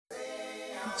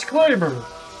Disclaimer!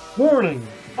 Warning!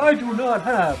 I do not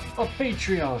have a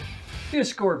Patreon,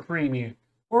 Discord Premium,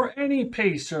 or any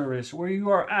pay service where you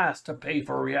are asked to pay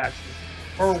for reactions,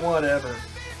 or whatever.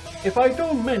 If I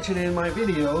don't mention it in my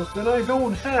videos, then I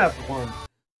don't have one.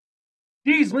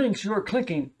 These links you are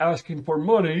clicking asking for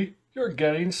money, you're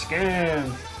getting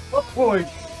scammed.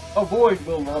 Avoid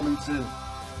Will Robinson.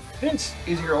 This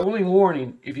is your only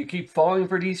warning. If you keep falling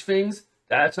for these things,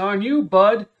 that's on you,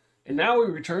 bud. And now we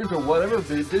return to whatever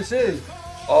vid this is.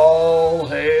 All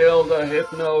hail the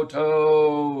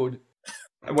Hypnotoad.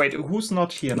 Wait, who's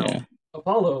not here now? Yeah.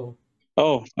 Apollo.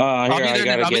 Oh, here,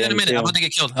 I'll be there in a minute. too. I'm about to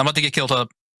get killed. I'm about to get killed up.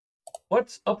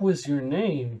 What's up with your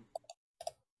name?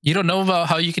 You don't know about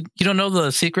how you don't know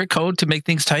the secret code to make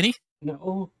things tiny?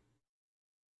 No.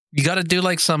 You got to do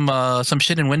like some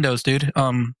shit in Windows, dude. It's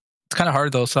kind of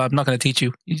hard though, so I'm not going to teach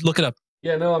you. You look it up.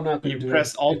 Yeah, no, I'm not going to do You that.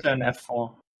 press Alt and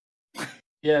F4.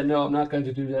 Yeah, no, I'm not going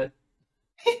to do that.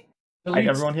 Like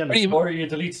everyone here, like, Or you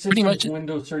delete Pretty much. systems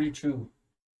Windows 32.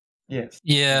 yes.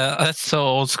 Yeah, that's so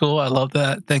old school. I love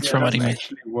that. Thanks for reminding me.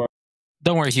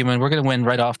 Don't worry, human. We're going to win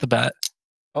right off the bat.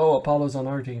 Oh, Apollo's on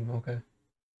our team. Okay.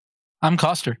 I'm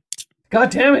Coster. God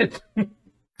damn it!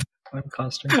 I'm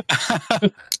Coster.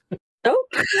 Oh.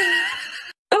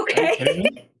 Okay.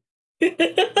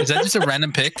 Is that just a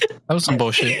random pick? That was some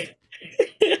bullshit.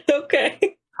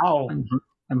 Okay. How?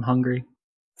 I'm hungry.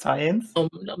 Science? Nom,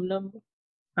 nom, nom.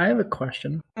 I have a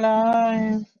question.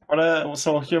 Live. Apollo,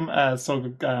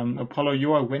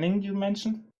 you are winning, you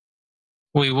mentioned?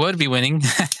 We would be winning.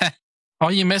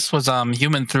 All you missed was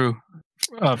human through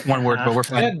one word, but we're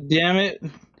fine. God damn it.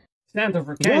 Santa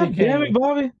for God candy damn it, candy.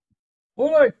 Bobby. What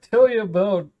did I tell you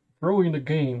about throwing the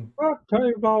game? I'll tell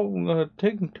you about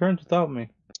taking turns without me.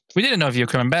 We didn't know if you were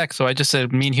coming back, so I just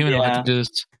said me and human will have to do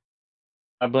this.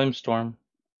 I blame Storm.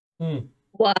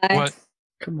 Why? What?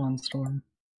 Come on, Storm.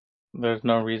 There's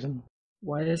no reason.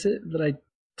 Why is it that I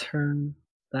turn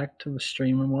back to a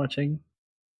stream I'm watching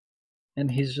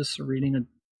and he's just reading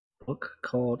a book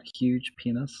called Huge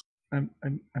Penis? I'm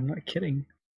not kidding.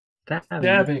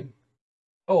 Stabbing.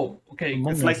 Oh, okay.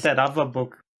 Among It's like Us. that other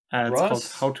book. It's called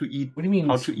Rust? How to Eat. What do you mean?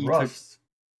 How to Eat Rust?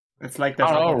 It's like that.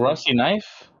 I don't know, other book. rusty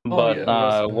knife. Oh, But yeah,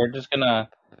 rusty we're just gonna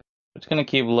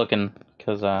keep looking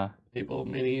because People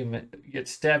maybe get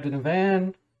stabbed in a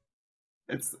van.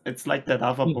 It's like that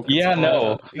other book. Yeah, It's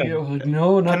called, no.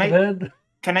 No, not Can the I- bed.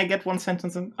 Can I get one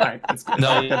sentence in? Alright, it's good. No.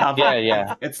 Like that other,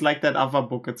 yeah. It's like that other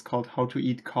book. It's called How to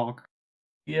Eat Cock.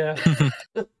 Yeah.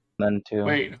 Then too.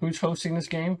 Wait, who's hosting this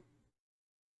game?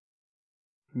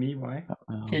 Me? Why?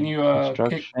 Can you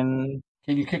construction?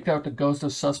 Can you kick out the ghost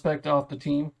of suspect off the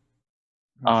team?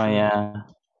 Oh yeah.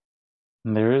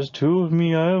 There is two of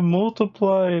me. I have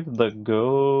multiplied the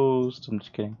ghost. I'm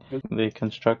just kidding. They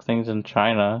construct things in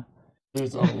China.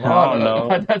 There's a lot know.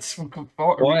 of that's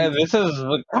Boy, this is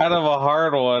kind of a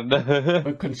hard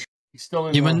one. Still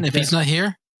in Human, if he's not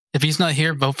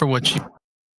here, vote for what you.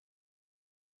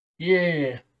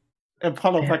 Yeah,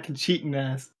 Apollo fucking cheating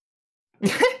ass.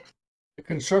 the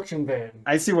construction van.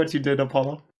 I see what you did,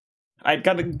 Apollo. I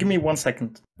gotta give me 1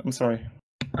 second. I'm sorry.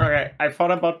 Okay, I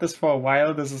thought about this for a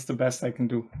while. This is the best I can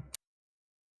do.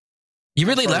 You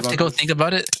really Sorry left to about go this. think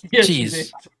about it? Yes, you Jeez.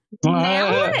 did.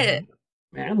 Nailed it.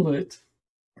 Manlet.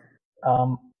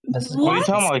 This is What are you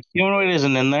talking about? Humanoid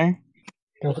isn't in there.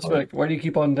 Suspect, why do you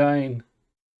keep on dying?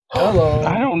 Hello.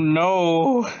 I don't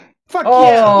know. Fuck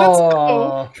yeah, let's go.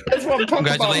 Oh, That's what I'm talking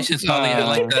Congratulations, Ollie. I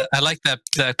like that. I like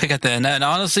that pick at the end. And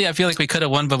honestly, I feel like we could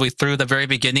have won, but we threw at the very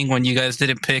beginning when you guys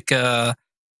didn't pick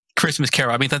Christmas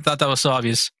Carol. I mean, I thought that was so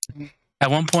obvious. At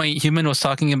one point, Human was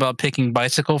talking about picking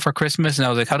bicycle for Christmas, and I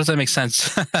was like, "How does that make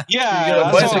sense?" Yeah, You got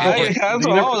a that's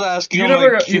bicycle. what I was asking. you I'm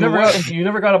never, like, you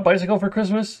never got a bicycle for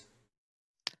Christmas?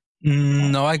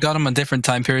 No, I got them on different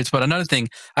time periods. But another thing,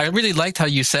 I really liked how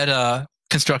you said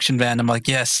construction van. I'm like,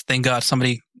 yes, thank God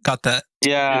somebody got that.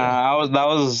 Yeah, that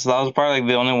was probably like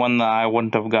the only one that I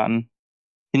wouldn't have gotten.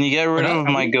 Can you get rid of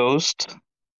my ghost?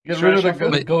 Get Should rid I of the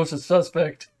shuffle? the ghost of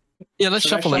suspect. Yeah, let's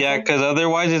Should I shuffle it. Yeah, because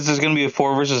otherwise it's just gonna be a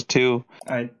 4 versus 2.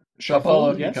 Alright, Shuffle.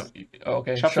 shuffle, yes.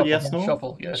 Okay. Shuffle, yes, no?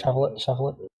 Shuffle. Yes. Shuffle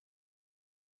it.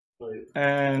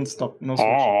 And stop, no switch.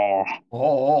 Oh.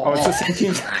 Oh, it's the same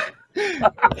team.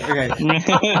 Okay,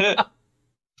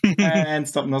 and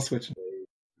stop, no switching.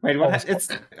 Wait, what? It's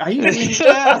are you really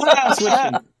stop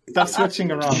switching? Stop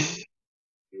switching around.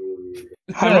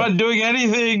 I'm not doing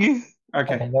anything.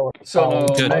 Okay. that works. So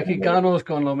Good. Mexicanos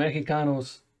con los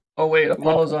Mexicanos. Oh wait,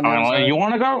 Apollo's on the other side. You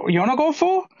wanna go? You wanna go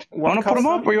full? You wanna put him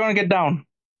up or you wanna get down?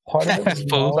 Part of it is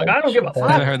Fool. Like, I don't give a knowledge fuck.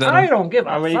 that- I heard that. I don't give a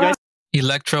Are you fuck. guys?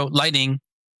 Electro, lightning.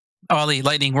 Ollie,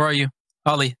 lightning, where are you?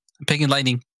 Ollie, I'm picking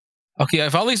lightning. Okay,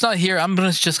 if Ollie's not here, I'm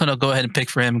just gonna go ahead and pick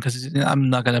for him because I'm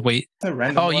not gonna wait. A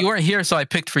random Oh, one. you weren't here, so I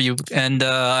picked for you, and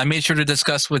I made sure to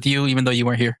discuss with you even though you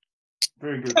weren't here.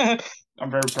 Very good.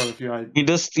 I'm very proud of you.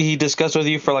 He discussed with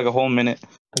you for like a whole minute.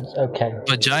 Okay.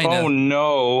 Vagina. Oh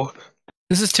no!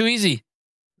 This is too easy.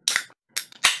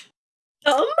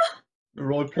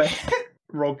 Roleplay.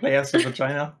 Roleplay as a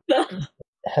vagina.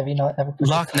 Have you not ever?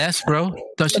 Loch Ness, bro.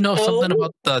 Don't you know something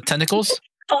about the tentacles?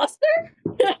 Coster?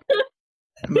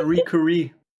 Marie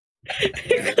Curie.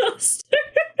 Coster?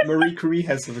 Marie Curie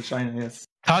has a vagina, yes.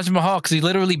 Taj Mahal, because he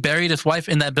literally buried his wife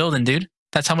in that building, dude.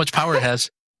 That's how much power it has.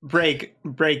 Break,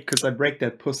 because I break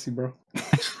that pussy, bro.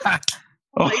 God.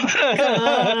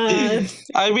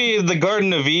 I mean, the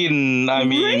Garden of Eden. I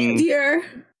mean, Reindeer.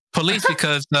 Police,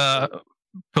 because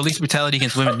police brutality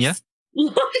against women, yeah?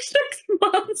 Loch Ness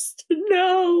Monster.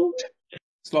 No.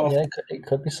 Sloth. Yeah, it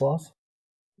could be sloth.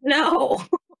 No.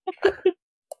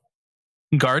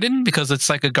 Garden, because it's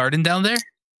like a garden down there?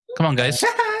 Come on, guys.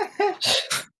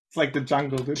 It's like the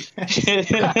jungle, dude.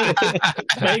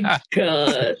 My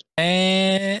God.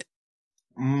 And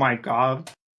My God.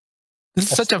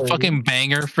 this is That's such a crazy. fucking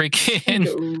banger,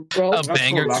 freaking Roll. a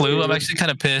banger so clue. lucky, I'm dude. actually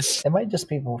kind of pissed. It might just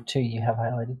be the two you have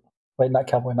highlighted. Wait, not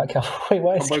cowboy, not cowboy. Wait,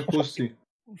 why is How about pussy?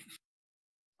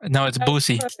 No, it's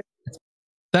Boosie.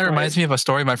 That reminds me of a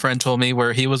story my friend told me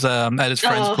where he was at his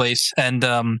friend's Oh. place and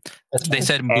That's they fine.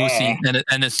 said Boosie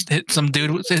and it's some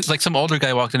dude, it's like some older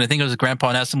guy walked in. I think it was his grandpa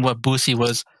and asked him what Boosie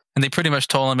was, and they pretty much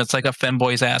told him it's like a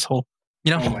femboy's asshole.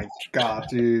 You know? Oh my God,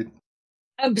 dude.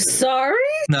 I'm sorry?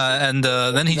 Nah, and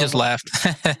then he just laughed.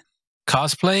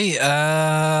 Cosplay,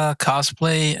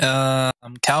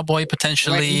 cowboy Like, you put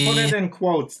potentially. it in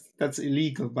quotes. That's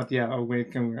illegal, but yeah, I mean,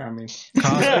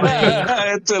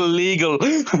 Cosplay. it's illegal.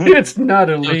 It's not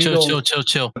illegal.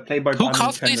 Chill. Playboy Who Bunny.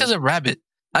 cosplays kinda. as a rabbit?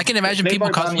 I can imagine people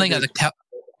Playboy Bunny, cosplaying as a dude. cow.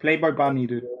 Playboy Bunny,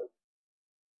 dude.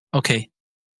 Okay,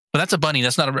 but that's a bunny.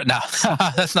 That's not a no.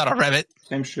 That's not a rabbit.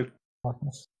 Same shit.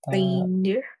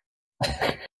 Reindeer.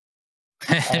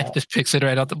 Just picks it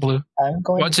right out the blue. I'm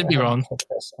going What to should go be ahead and wrong? click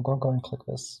this. I'm going to go and click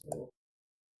this.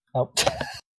 Oh.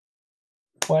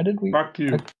 Why did we? Fuck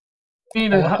you.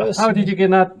 How did you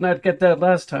not get that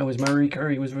last time? Was Marie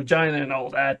Curie was vagina and all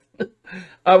that?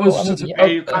 I was. Well, I mean, just,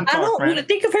 Hey, you can't I talk, don't when I man.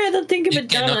 think of her, I don't think of You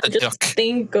vagina. cannot I just duck.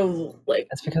 think of like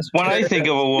That's because When I think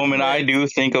of a woman, I do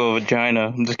think of a vagina.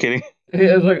 I'm just kidding.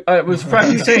 yeah, like, I was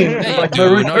practicing Hey, like you do.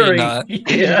 Marie No, you're Curie. not.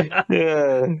 Yeah.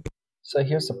 Yeah, So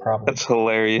here's the problem. that's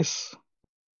hilarious.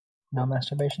 No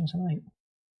masturbation tonight.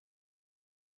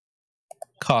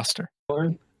 Coster.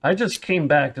 I just came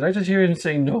back. Did I just hear him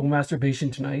say no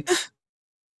masturbation tonight?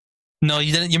 No,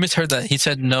 you didn't. You misheard that. He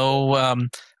said no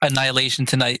annihilation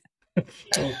tonight.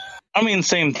 I mean,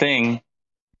 same thing.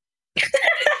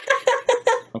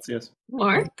 Yes.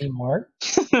 Mark Hey, Mark.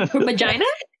 for vagina.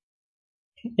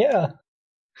 Yeah.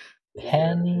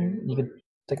 Pen. You could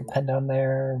stick a pen down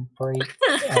there. Break.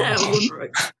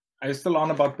 Are you still on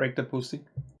about break the pussy?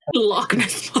 Loch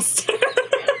Ness Monster.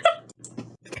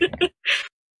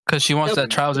 Because she wants that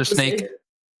trouser snake.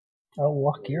 Oh,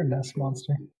 walk your nest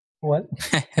monster. What?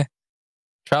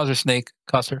 Trouser snake,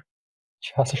 Coster.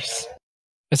 Trousers.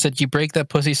 I said you break that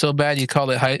pussy so bad you call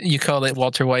it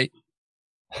Walter White.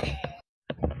 You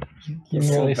You're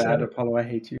so really bad, said. Apollo. I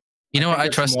hate you. You know what? I think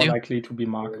it's trust more you. likely to be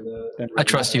Mark. Than I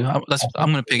trust you. I'm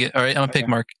gonna pick it. All right, I'm gonna pick Okay.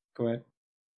 Mark. Go ahead.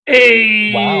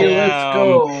 Hey, Wow. let's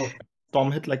go.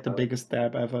 Dom hit like the biggest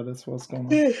dab ever. That's what's going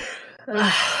on.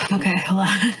 Okay, hold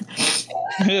on.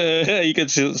 You could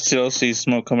still see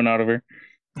smoke coming out of her.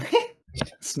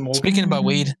 Smoke. Speaking about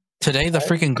weed, today the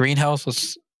freaking greenhouse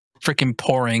was freaking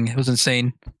pouring. It was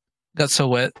insane. Got so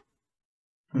wet.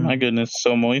 My goodness,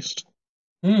 so moist.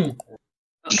 Hmm.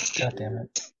 God damn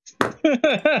it.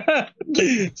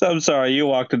 So I'm sorry, you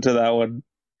walked into that one.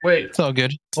 Wait, It's all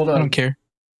good. hold I don't on. care.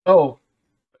 Oh,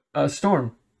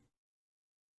 Storm.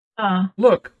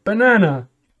 Look, banana.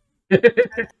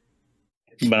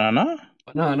 Banana?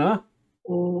 Banana.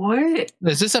 What?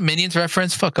 Is this a Minions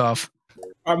reference? Fuck off.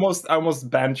 I almost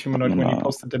banned Humanoid when he No.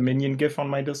 posted the minion gif on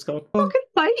my Discord. I can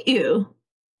fight you.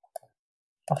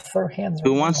 I'll throw hands.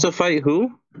 Who wants to fight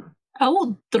who? I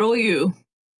will throw you.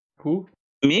 Who?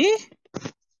 Me?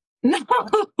 No,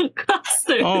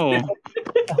 Coster. Oh,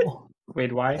 Oh.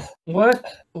 Wait, why? What?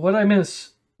 What I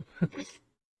miss?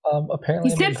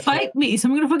 Apparently. He I'm said being- fight me, so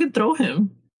I'm gonna fucking throw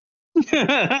him.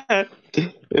 why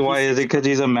is it? Because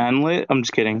he's a manlet? I'm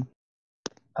just kidding.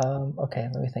 Okay,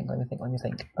 let me think.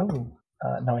 Oh,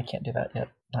 no, I can't do that yet.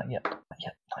 Not yet. Are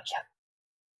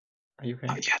you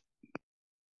okay?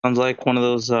 Sounds like one of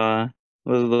those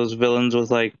villains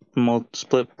with like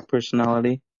split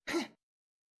personality.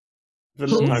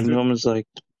 Villain Talking to dude. him is like,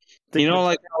 You know,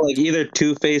 like either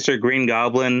Two-Face or Green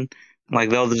Goblin, like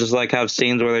they'll just like have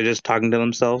scenes where they're just talking to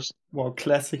themselves. Well,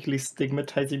 classically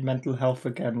stigmatizing mental health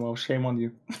again. Well, shame on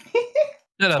you.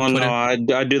 Shut up, Oh no,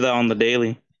 Twitter. I do that on the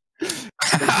daily.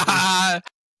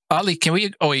 Ollie, can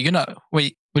we? Oh, wait, you're not.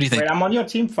 Wait, what do you think? Wait, I'm on your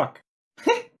team. Fuck.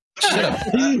 Shut up.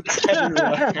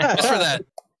 Just for that.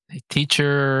 A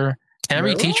teacher.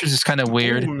 Every Mirror? teacher's is kind of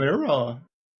weird. Ooh, mirror.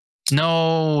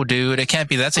 No, dude, it can't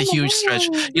be. That's a huge stretch.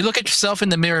 You look at yourself in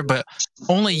the mirror, but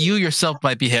only you yourself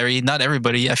might be Harry, not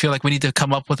everybody. I feel like we need to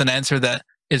come up with an answer that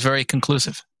is very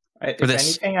conclusive. If For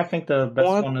this. anything, I think the best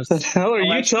What one is. the hell are Oh,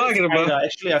 you actually, talking it's about? Spider.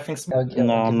 Actually, I think.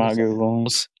 No, I'm not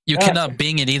Googling. You cannot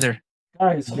Bing it either.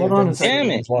 Guys, hold on a second.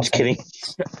 Damn it! Just kidding.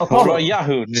 What Apollo, about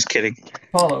Yahoo? Just kidding.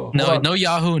 Apollo, No, hold on. no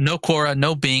Yahoo, no Quora,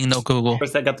 no Bing, no Google.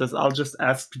 First, I got this. I'll just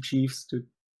ask Jeeves to.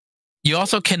 You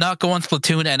also cannot go on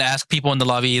Splatoon and ask people in the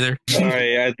lobby either. All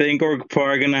right, I think we're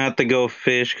probably gonna have to go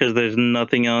fish because there's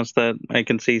nothing else that I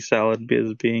can see salad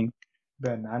as being.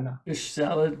 Banana. Fish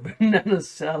salad, banana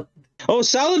salad, Oh,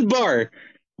 salad bar.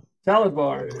 salad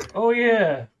bar. Oh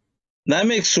yeah, That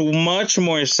makes much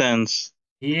more sense.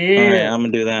 yeah. All right, I'm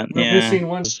gonna do that. We're Yeah. missing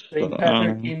one. St.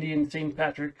 Patrick, Um, Indian St.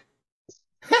 Patrick.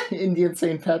 Indian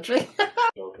St. Patrick.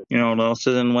 You know what else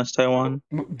is in West Taiwan?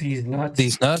 These nuts.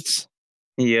 These nuts.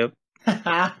 Yep.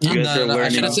 You guys are I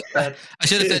learning. should have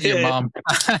said to your mom.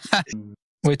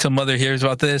 Wait till mother hears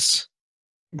about this.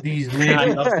 These I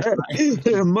labia.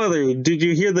 love Mother, did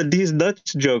you hear the these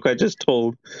nuts joke I just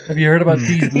told? Have you heard about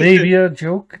these labia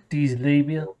joke? These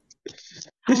labia.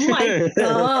 Oh my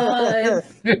god.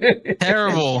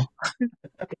 Terrible.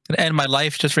 Gonna end my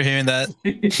life just for hearing that.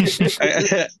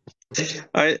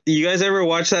 You guys ever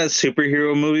watch that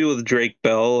superhero movie with Drake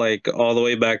Bell, like all the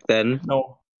way back then?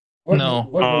 No. No.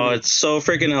 What Oh, movie? it's so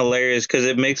freaking hilarious because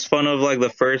it makes fun of like the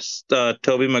first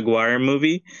Tobey Maguire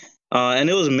movie, and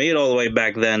it was made all the way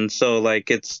back then. So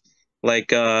like it's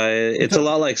a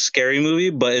lot like Scary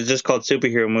Movie, but it's just called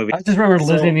superhero movie. I just remember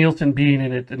So- Leslie Nielsen being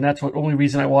in it, and that's the only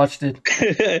reason I watched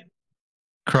it.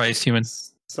 Christ, human.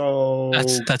 So.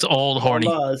 That's old horny.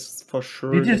 Paula is for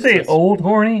sure. Did you say this is- old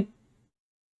horny?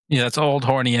 Yeah, that's old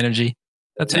horny energy.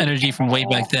 That's energy from way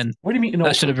back then. What do you mean?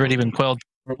 That should have already been quelled.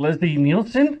 Leslie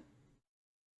Nielsen?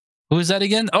 Who is that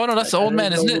again? Oh no, that's the old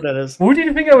man, isn't I it? don't know who that is. Who do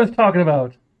you think I was talking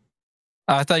about?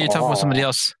 I thought you were talking about somebody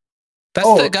else. That's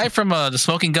Oh. the guy from the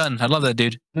Smoking Gun. I love that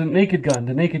dude. The Naked Gun.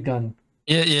 The Naked Gun.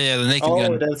 Yeah, the Naked Oh,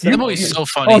 Gun. that's That him. movie's so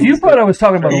funny. Oh, you thought I was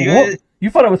talking about You a woman? guys- You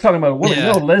thought I was talking about a woman?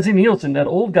 Yeah. No, Leslie Nielsen, that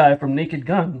old guy from Naked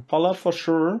Gun. Paula for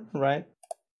sure, right?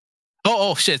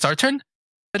 Oh shit, it's our turn.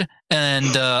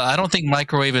 And I don't think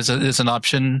microwave is an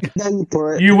option.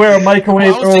 You wear a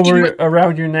microwave I was thinking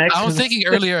around your neck. I was thinking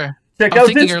earlier. Check I was out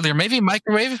thinking this. earlier, maybe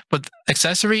microwave, but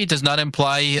accessory does not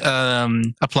imply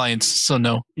appliance, so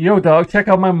no. Yo, dog, check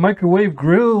out my microwave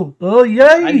grill. Oh,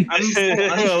 yay! I'm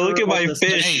still unsure Look at my about this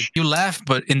fish. Hey, you laugh,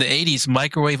 but in the 80s,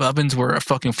 microwave ovens were a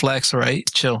fucking flex, all right?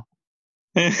 Chill.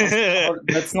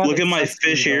 That's not Look at my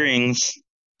accessory, fish though. earrings.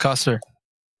 Coster,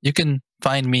 you can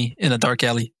find me in a dark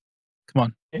alley. Come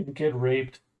on. And get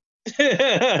raped.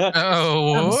 I'm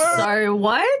Oh, sorry,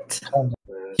 what?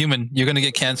 human, you're gonna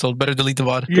get canceled. Better delete the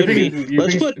VOD. You Could be. think- you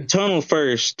Let's think- put tunnel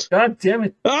first. God damn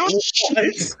it. Oh,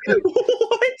 shit.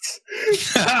 What?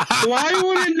 Why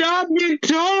would it not be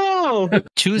tunnel?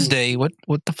 Tuesday. What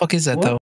the fuck is that What? though?